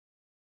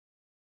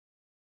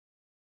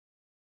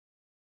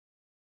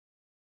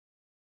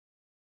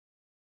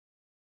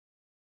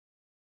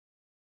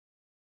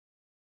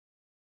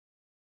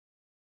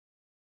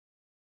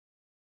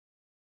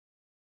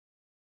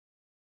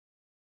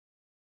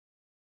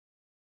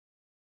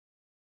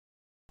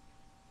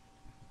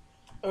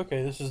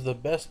Okay, this is the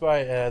Best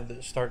Buy ad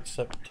that starts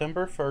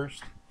September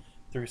 1st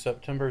through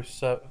September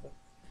 7th.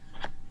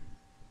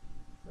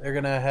 They're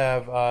going to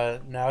have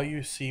Now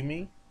You See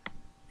Me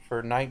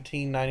for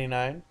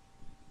 $19.99,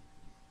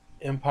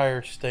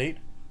 Empire State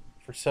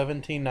for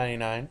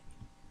 $17.99.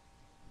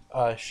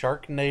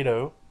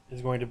 Sharknado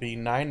is going to be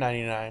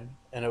 $9.99,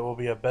 and it will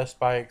be a Best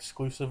Buy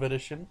exclusive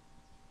edition.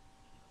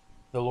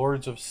 The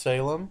Lords of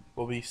Salem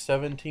will be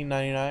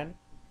 $17.99,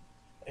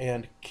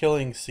 and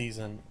Killing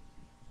Season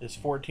is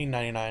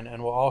 $14.99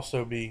 and will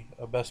also be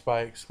a Best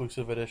Buy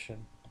exclusive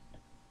edition.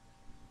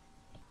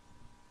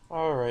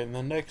 Alright, and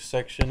the next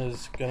section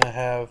is going to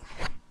have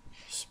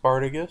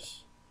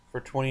Spartacus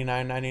for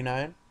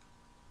 $29.99,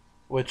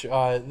 which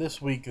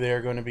this week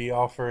they're going to be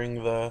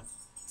offering the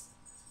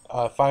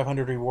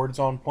 500 rewards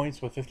on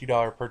points with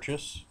 $50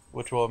 purchase,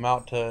 which will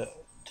amount to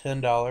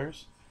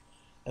 $10.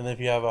 And then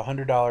if you have a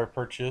 $100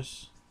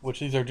 purchase,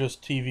 which these are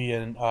just TV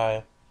and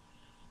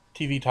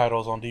TV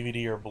titles on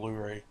DVD or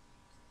Blu-ray.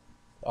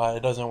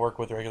 It doesn't work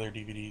with regular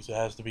DVDs. It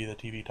has to be the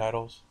TV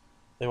titles.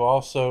 They will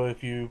also,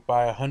 if you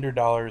buy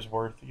 $100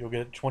 worth, you'll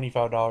get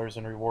 $25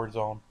 in rewards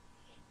on,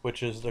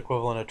 which is the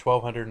equivalent of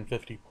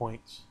 1,250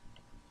 points.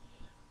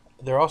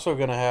 They're also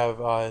going to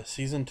have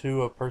Season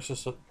 2 of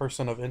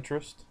Person of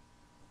Interest.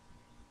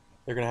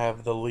 They're going to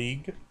have The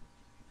League.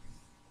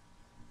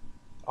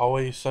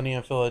 Always Sunny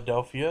in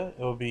Philadelphia.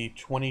 It will be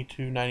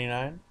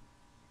 $22.99.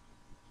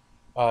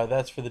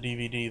 That's for the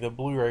DVD. The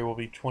Blu-ray will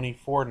be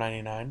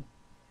 $24.99.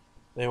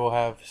 They will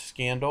have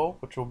Scandal,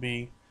 which will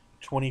be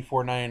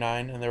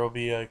 $24.99, and there will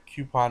be a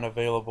coupon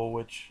available,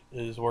 which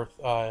is worth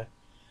 $10.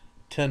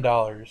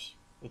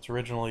 It's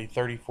originally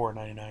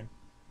 $34.99.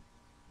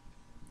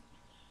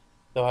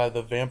 They'll have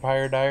The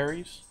Vampire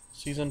Diaries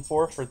Season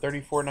 4 for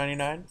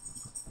 $34.99.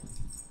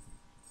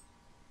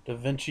 Da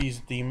Vinci's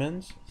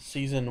Demons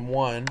Season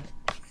 1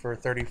 for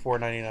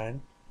 $34.99.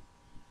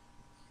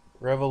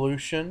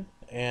 Revolution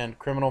and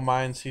Criminal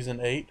Minds Season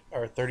 8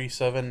 are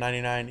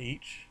 $37.99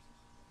 each.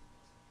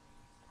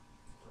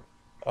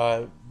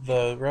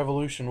 The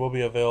Revolution will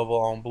be available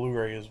on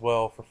Blu-ray as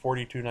well for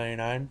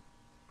 $42.99.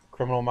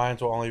 Criminal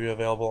Minds will only be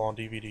available on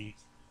DVD.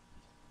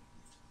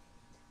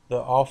 The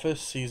Office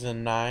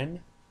Season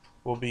 9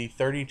 will be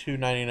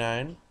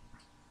 $32.99,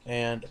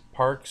 and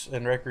Parks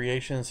and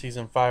Recreation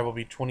Season 5 will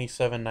be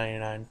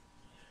 $27.99.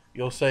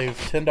 You'll save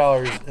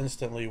 $10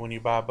 instantly when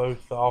you buy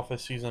both The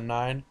Office Season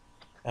 9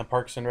 and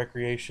Parks and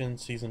Recreation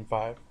Season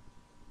 5.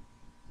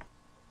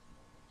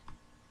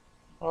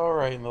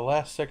 Alright, in the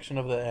last section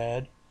of the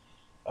ad,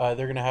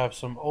 they're going to have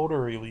some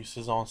older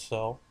releases on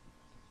sale.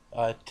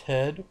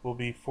 Ted will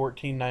be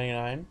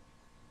 $14.99.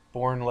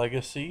 Born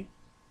Legacy,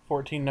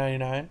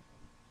 $14.99.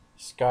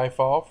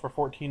 Skyfall for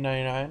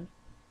 $14.99.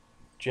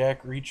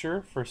 Jack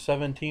Reacher for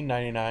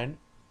 $17.99.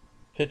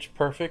 Pitch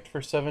Perfect for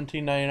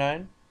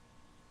 $17.99.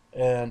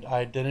 And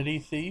Identity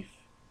Thief,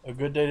 A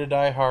Good Day to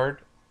Die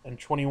Hard, and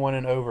 21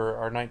 and Over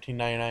are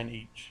 $19.99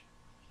 each.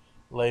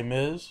 Les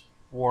Mis,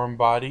 Warm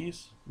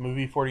Bodies,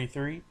 Movie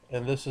 43,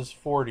 and This Is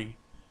 40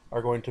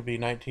 are going to be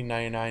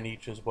 $19.99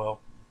 each as well.